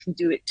can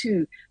do it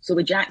too. So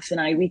with Jax and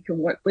I, we can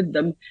work with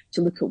them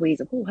to look at ways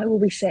of, how will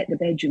we set the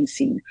bedroom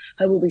scene?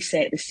 How will we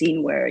set the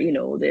scene where,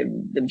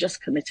 they've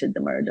just committed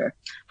the murder?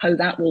 How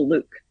that will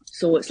look.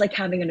 So it's like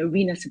having an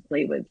arena to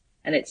play with.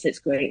 And it's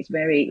great. It's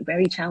very,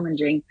 very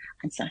challenging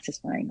and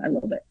satisfying. I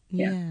love it.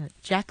 Yeah.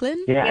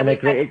 Jacqueline? Yeah, and we've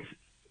a great...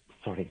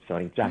 Sorry,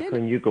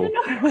 Jacqueline, you go.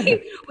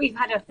 we've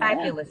had a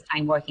fabulous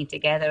time working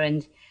together,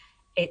 and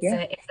I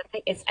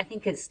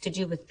think it's to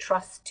do with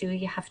trust too.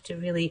 You have to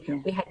really,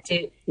 we had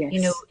to,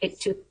 it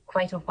took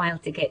quite a while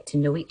to get to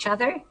know each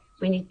other.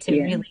 We need to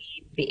really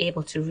be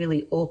able to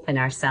really open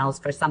ourselves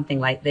for something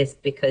like this,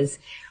 because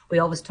we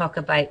always talk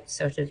about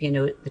sort of,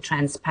 the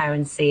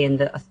transparency and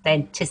the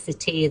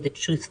authenticity, the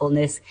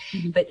truthfulness,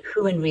 but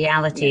who in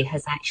reality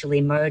has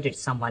actually murdered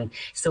someone?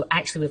 So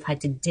actually we've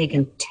had to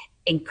dig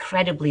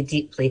incredibly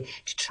deeply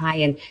to try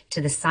and to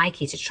the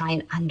psyche, to try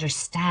and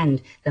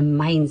understand the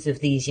minds of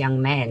these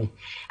young men.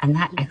 And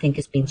that I think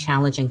has been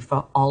challenging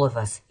for all of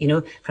us,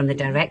 from the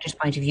director's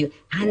point of view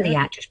and the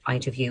actor's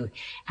point of view.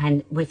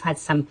 And we've had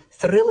some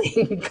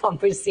thrilling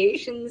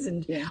conversations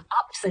and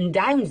ups and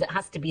downs, that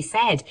has to be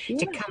said,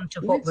 to come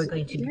to what we're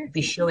going to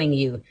be showing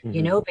you,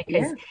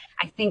 because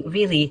I think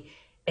really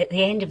at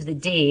the end of the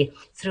day,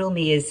 Thrill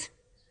Me is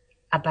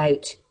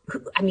about,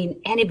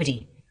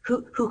 anybody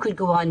who could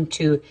go on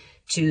to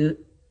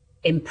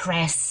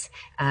impress,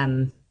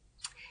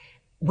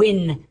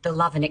 win the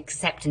love and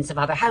acceptance of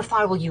other. How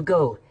far will you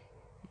go?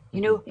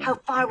 How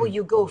far will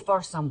you go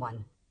for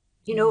someone?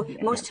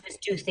 Most of us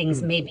do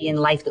things maybe in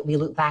life that we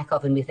look back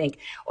of and we think,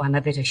 oh, I'm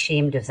a bit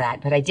ashamed of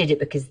that, but I did it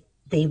because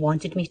they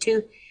wanted me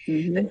to.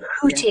 But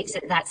who takes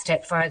it that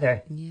step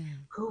further?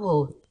 Who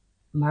will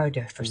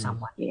murder for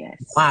someone?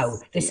 Wow,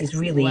 this is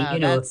really,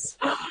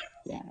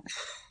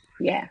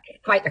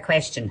 quite a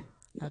question.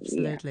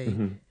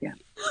 Absolutely.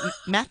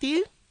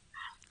 Matthew?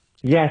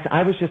 Yes,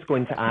 I was just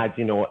going to add,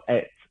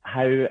 it's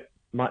how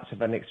much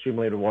of an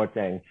extremely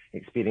rewarding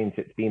experience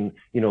it's been,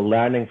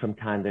 learning from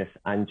Candice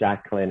and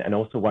Jacqueline, and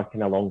also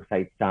working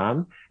alongside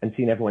Sam and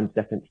seeing everyone's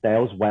different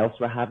styles whilst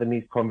we're having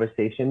these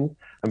conversations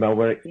and while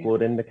we're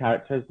exploring the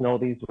characters in all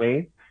these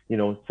ways,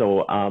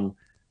 so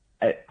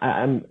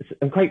I'm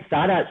quite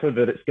sad actually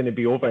that it's going to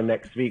be over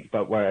next week,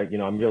 but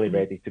I'm really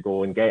ready to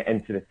go and get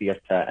into the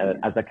theatre,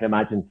 as I can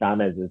imagine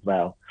Sam is as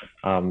well.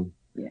 And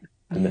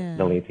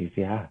the ladies,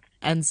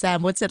 And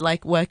Sam, what's it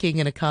like working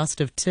in a cast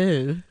of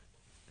two?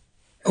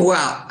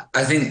 Well,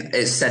 I think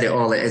it said it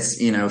all. It's,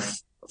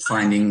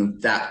 finding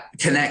that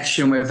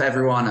connection with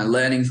everyone and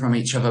learning from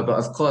each other. But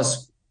of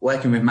course,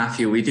 working with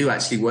Matthew, we do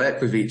actually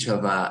work with each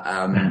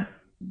other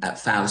at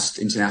Faust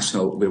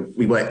International.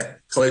 We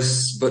work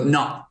close, but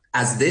not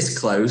as this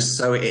close.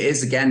 So it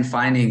is, again,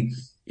 finding,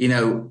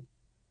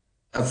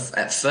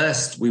 at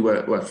first we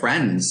were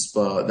friends,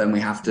 but then we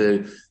have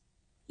to,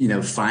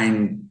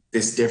 find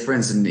this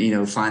difference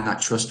and, find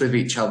that trust with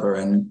each other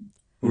and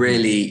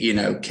really,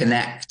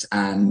 connect.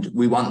 And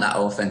we want that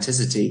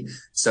authenticity.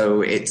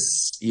 So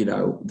it's,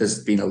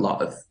 there's been a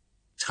lot of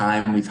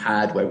time we've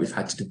had where we've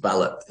had to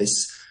develop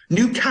this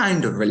new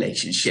kind of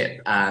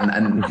relationship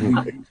and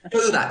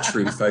know that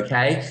truth,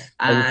 okay?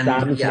 And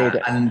Sam's made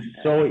it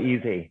so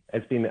easy.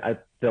 It's been a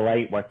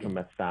delight working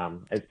with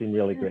Sam. It's been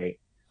really great.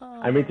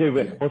 And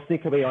we'll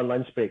sneak away on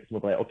lunch breaks and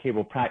we'll be like, okay,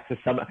 we'll practice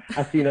some.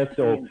 I've seen us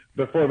so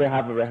before we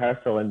have a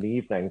rehearsal in the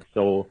evening.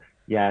 So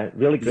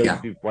really great to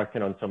be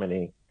working on so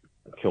many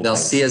cool They'll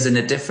things. see us in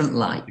a different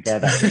light.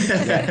 Together.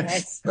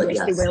 Yes, they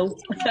will.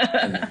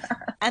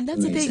 And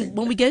that's the thing,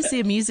 when we go see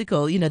a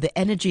musical, the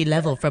energy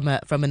level from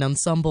an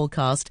ensemble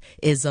cast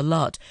is a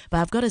lot. But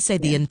I've got to say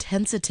the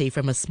intensity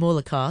from a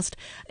smaller cast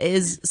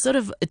is sort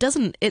of, it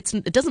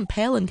doesn't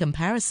pale in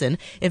comparison.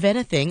 If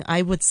anything,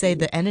 I would say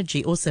the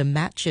energy also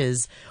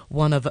matches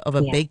one of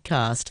a big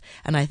cast.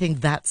 And I think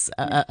that's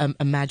a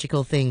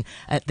magical thing,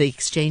 the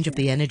exchange of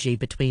the energy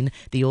between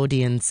the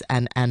audience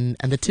and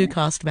the two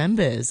cast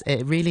members.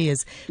 It really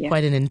is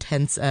quite an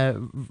intense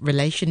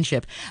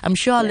relationship. I'm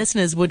sure our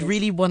listeners would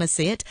really want to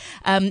see it.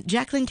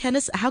 Jacqueline,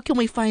 Candice, how can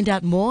we find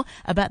out more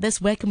about this?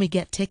 Where can we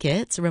get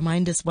tickets?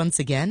 Remind us once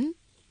again.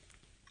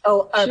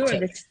 Sure.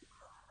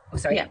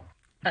 Sorry. Yeah,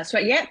 that's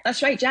right. Yeah,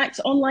 that's right,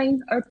 Jax.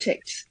 Online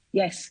Urbtix.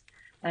 Yes.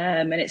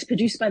 And it's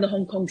produced by the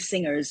Hong Kong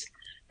Singers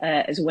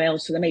as well.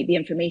 So there might be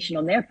information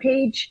on their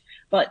page,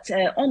 but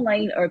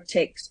online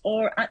Urbtix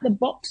or at the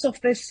box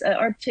office,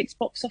 Urbtix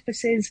box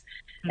offices.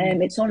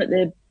 It's on at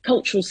the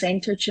Cultural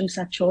Centre, Chim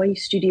Sa Choi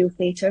Studio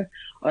Theatre.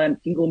 You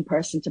can go in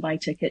person to buy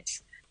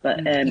tickets.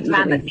 But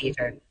Drama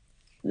Theatre.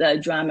 The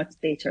Drama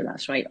Theatre,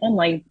 that's right.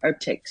 Online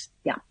Urbtix,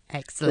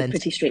 Excellent. So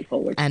pretty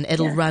straightforward. And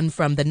it'll run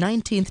from the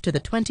 19th to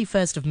the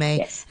 21st of May.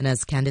 Yes. And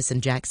as Candice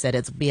and Jack said,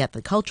 it'll be at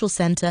the Cultural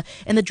Centre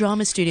in the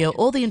Drama Studio.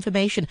 All the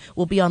information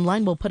will be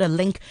online. We'll put a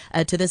link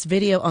to this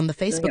video on the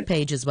Facebook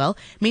page as well.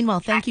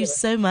 Meanwhile, thank you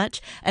so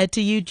much to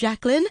you,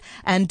 Jacqueline,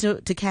 and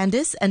to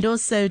Candice, and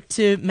also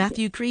to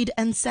Matthew Creed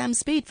and Sam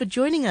Speed for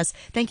joining us.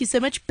 Thank you so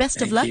much.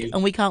 Best of luck,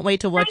 and we can't wait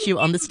to watch you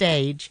on the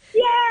stage.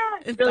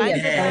 Yeah,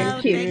 brilliant. Bye for now.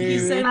 Thank you. Thank you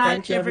so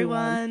much,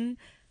 everyone.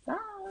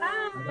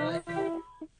 Bye.